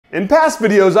In past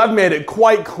videos, I've made it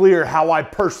quite clear how I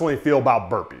personally feel about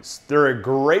burpees. They're a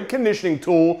great conditioning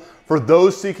tool for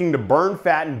those seeking to burn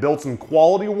fat and build some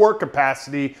quality work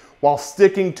capacity while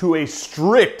sticking to a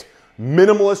strict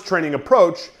minimalist training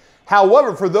approach.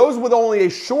 However, for those with only a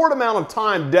short amount of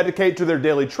time dedicated to their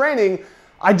daily training,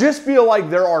 I just feel like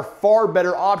there are far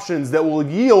better options that will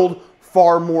yield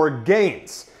far more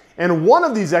gains. And one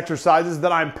of these exercises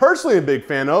that I'm personally a big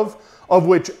fan of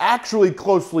which actually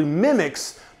closely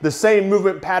mimics the same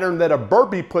movement pattern that a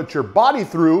burpee puts your body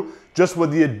through, just with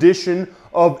the addition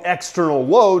of external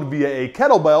load via a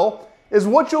kettlebell, is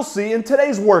what you'll see in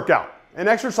today's workout, an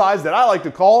exercise that I like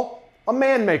to call a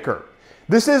man maker.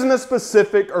 This isn't a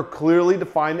specific or clearly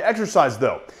defined exercise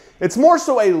though. It's more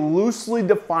so a loosely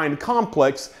defined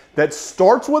complex that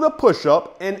starts with a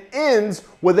push-up and ends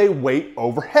with a weight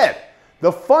overhead.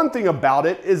 The fun thing about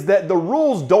it is that the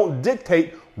rules don't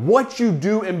dictate what you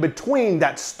do in between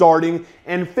that starting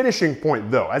and finishing point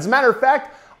though. As a matter of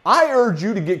fact, I urge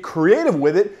you to get creative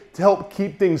with it to help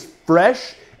keep things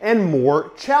fresh and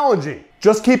more challenging.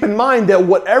 Just keep in mind that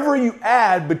whatever you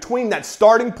add between that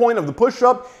starting point of the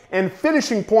push-up and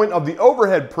finishing point of the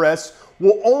overhead press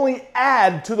will only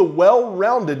add to the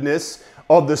well-roundedness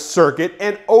of the circuit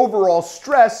and overall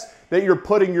stress that you're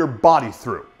putting your body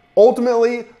through,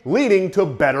 ultimately leading to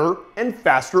better and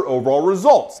faster overall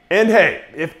results. And hey,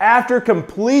 if after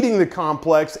completing the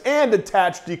complex and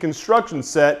attached deconstruction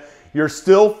set, you're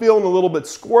still feeling a little bit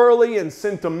squirrely and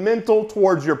sentimental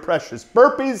towards your precious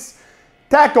burpees,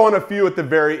 tack on a few at the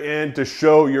very end to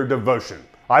show your devotion.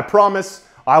 I promise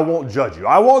I won't judge you.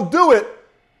 I won't do it,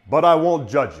 but I won't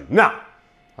judge you. Now,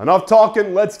 enough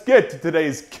talking, let's get to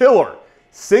today's killer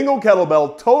single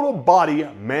kettlebell total body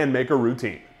man maker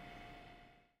routine.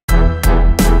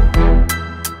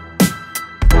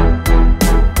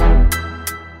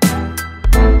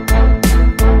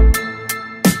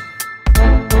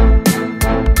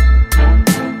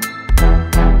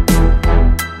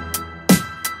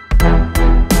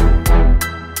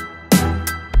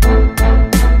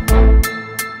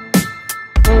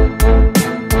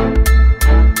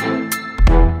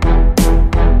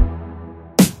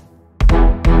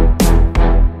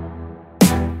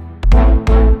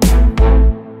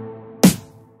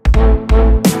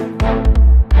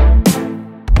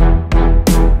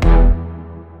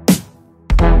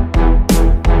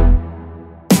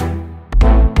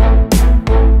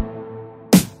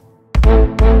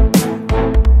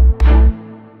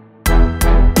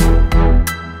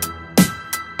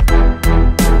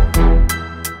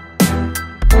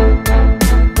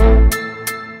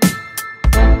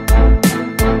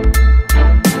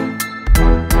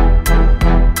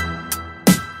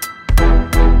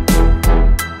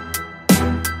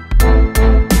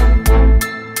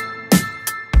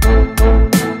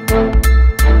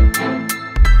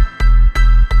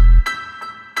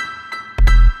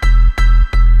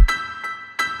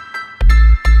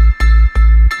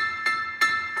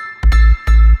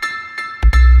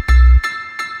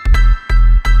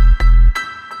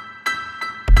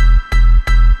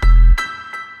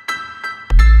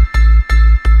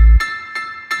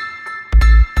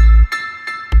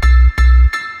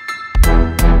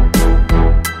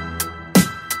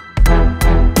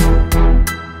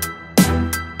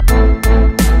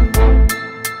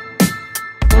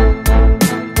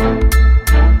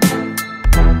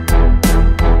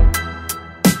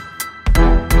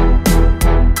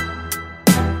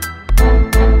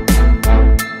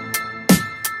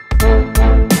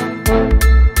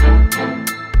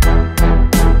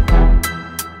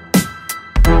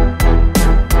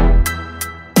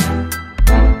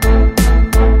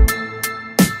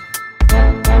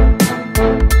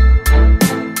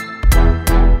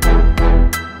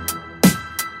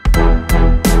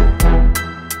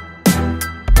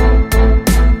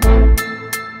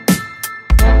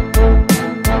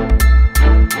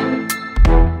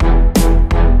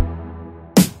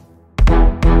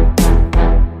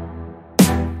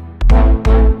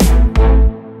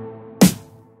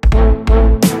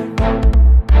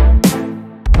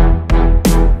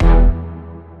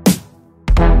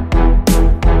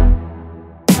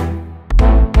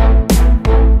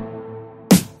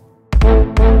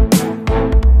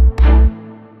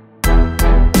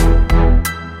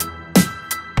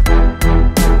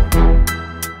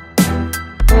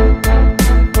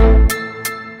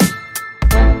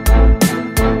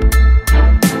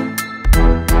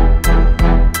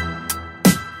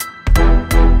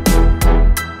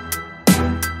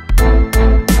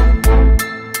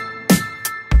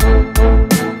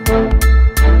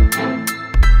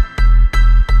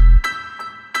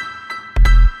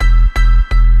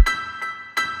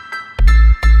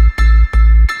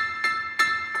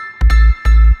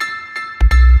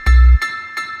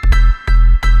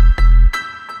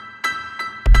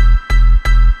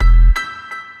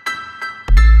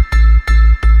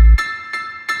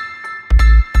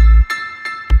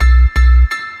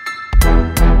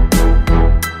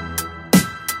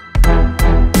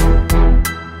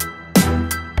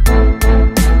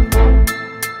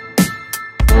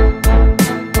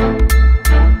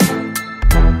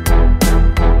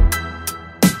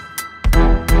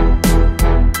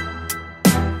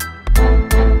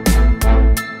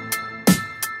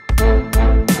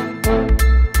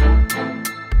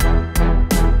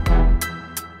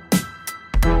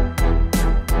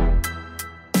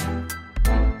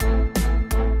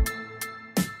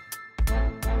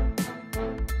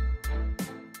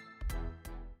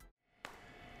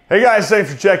 Hey guys, thanks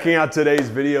for checking out today's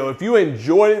video. If you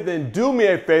enjoyed it, then do me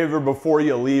a favor before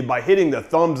you leave by hitting the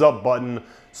thumbs up button,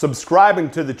 subscribing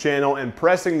to the channel, and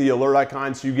pressing the alert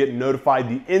icon so you get notified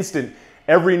the instant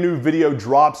every new video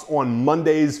drops on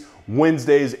Mondays,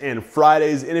 Wednesdays, and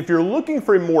Fridays. And if you're looking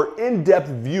for a more in-depth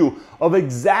view of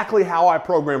exactly how I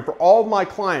program for all of my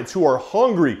clients who are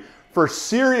hungry for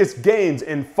serious gains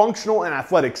in functional and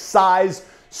athletic size,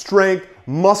 strength,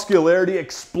 muscularity,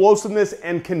 explosiveness,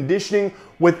 and conditioning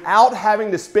without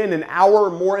having to spend an hour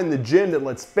or more in the gym that,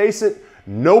 let's face it,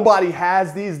 nobody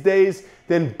has these days,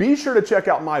 then be sure to check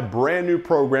out my brand new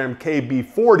program,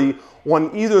 KB40,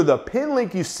 on either the pin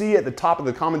link you see at the top of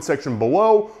the comment section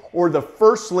below or the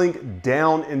first link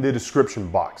down in the description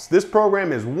box. This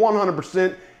program is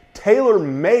 100%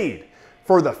 tailor-made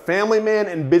for the family man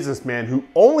and businessman who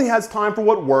only has time for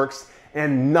what works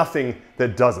and nothing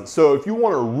that doesn't. So if you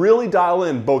want to really dial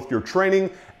in both your training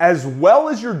as well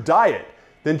as your diet,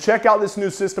 then check out this new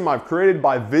system I've created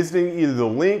by visiting either the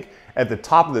link at the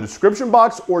top of the description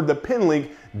box or the pin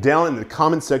link down in the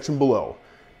comment section below.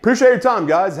 Appreciate your time,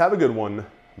 guys. Have a good one.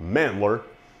 MANdler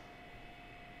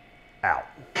out.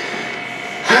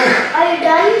 Are you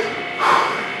done?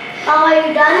 Are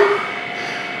you done?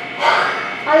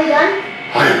 Are you done?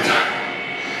 I am done.